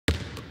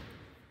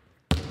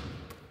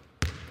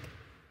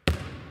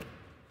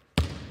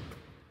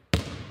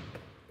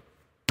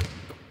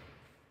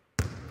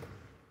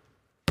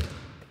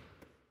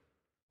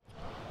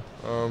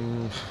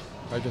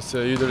I can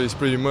say Italy is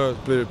pretty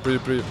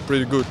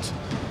good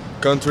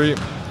country.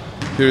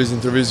 Here is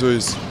Treviso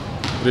is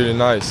really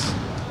nice.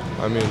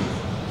 I mean,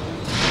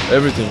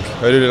 everything.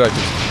 I really like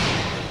it.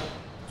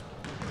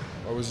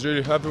 I was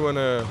really happy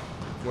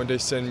when they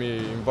sent me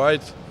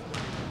invite.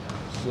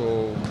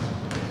 So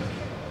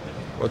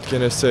what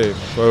can I say?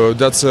 Well,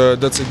 that's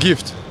a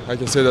gift. I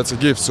can say that's a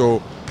gift.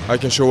 So I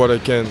can show what I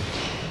can,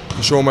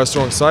 show my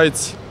strong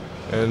sides,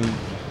 and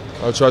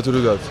I'll try to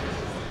do that.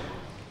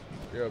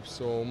 Yep.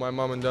 So my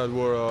mom and dad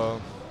were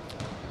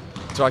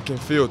track and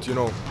field, you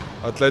know,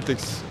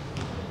 athletics.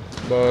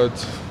 But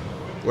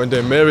when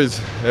they married,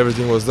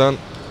 everything was done.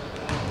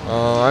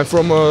 I'm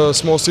from a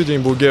small city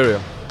in Bulgaria,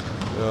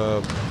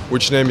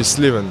 which name is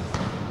Sliven.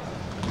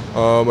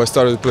 I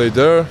started to play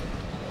there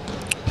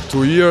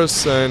 2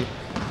 years, and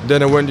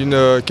then I went in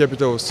the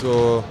capital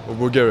of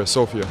Bulgaria,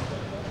 Sofia.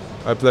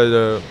 I played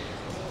there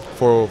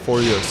for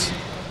 4 years,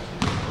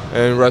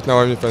 and right now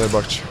I'm in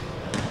Fenerbahce.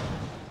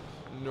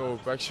 No,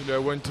 actually I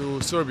went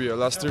to Serbia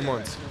last 3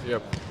 months.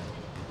 Yep,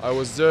 I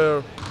was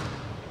there.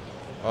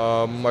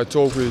 I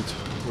talked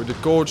with the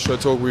coach. I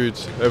talked with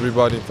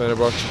everybody in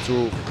Fenerbahce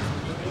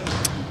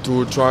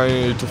to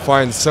try to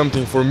find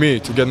something for me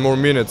to get more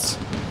minutes,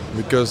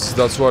 because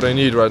that's what I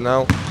need right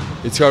now.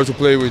 It's hard to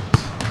play with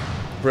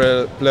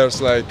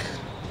players like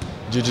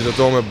Gigi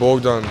Datome,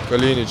 Bogdan,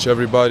 Kalinic,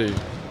 everybody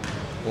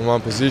on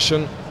one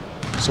position.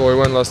 So I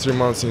went last 3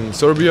 months in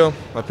Serbia.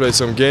 I played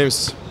some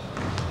games,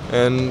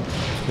 and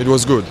it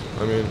was good.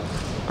 I mean,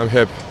 I'm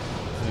happy.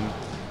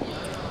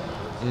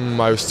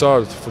 I will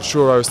start, for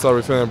sure I will start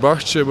with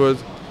Fenerbahce, but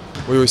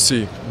we will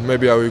see.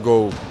 Maybe I will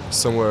go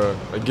somewhere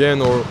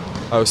again, or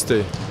I will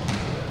stay.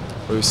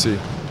 We will see.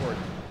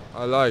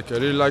 I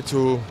really like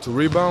to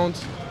rebound.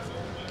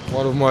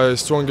 One of my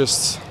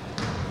strongest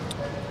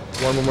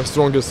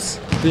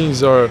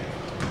things are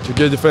to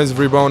get defensive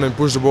rebound and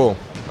push the ball.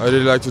 I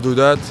really like to do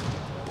that.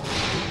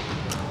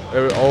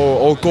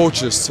 All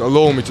coaches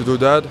allow me to do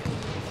that.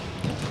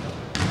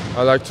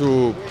 I like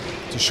to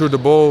shoot the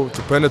ball,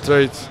 to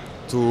penetrate,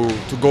 to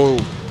go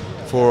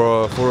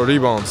for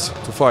rebounds,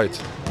 to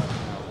fight.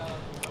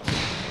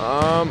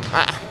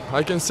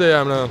 I can say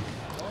I'm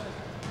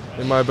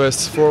in my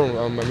best form.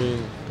 I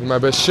mean, in my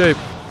best shape.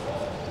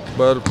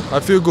 But I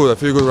feel good. I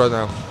feel good right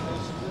now.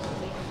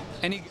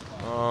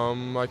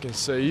 I can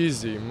say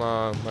easy.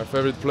 My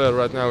favorite player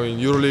right now in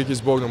Euroleague is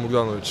Bogdan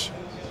Bogdanovic.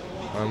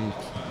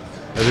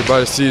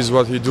 Everybody sees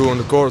what he do on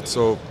the court,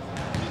 so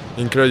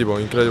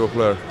incredible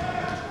player.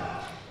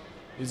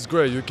 It's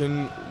great. You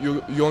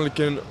only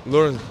can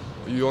learn.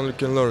 You only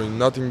can learn.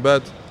 Nothing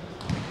bad.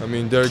 I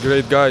mean, they're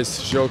great guys.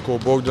 Željko,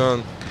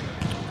 Bogdan.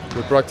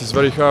 We practice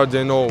very hard.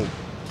 They know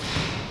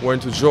when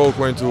to joke,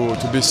 when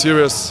to be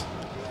serious.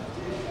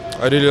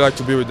 I really like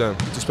to be with them,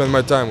 to spend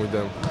my time with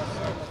them.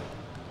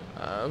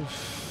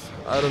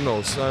 I don't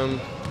know. So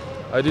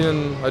I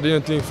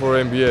didn't think for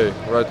NBA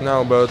right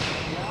now, but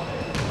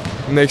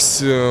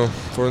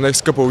for the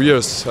next couple of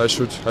years, I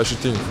should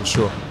think for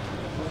sure.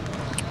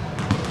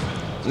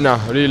 No,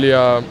 really,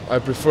 I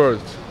preferred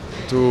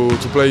to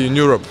play in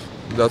Europe.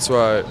 That's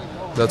why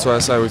I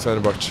signed with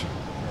Fenerbahce.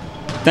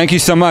 Thank you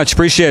so much.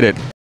 Appreciate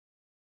it.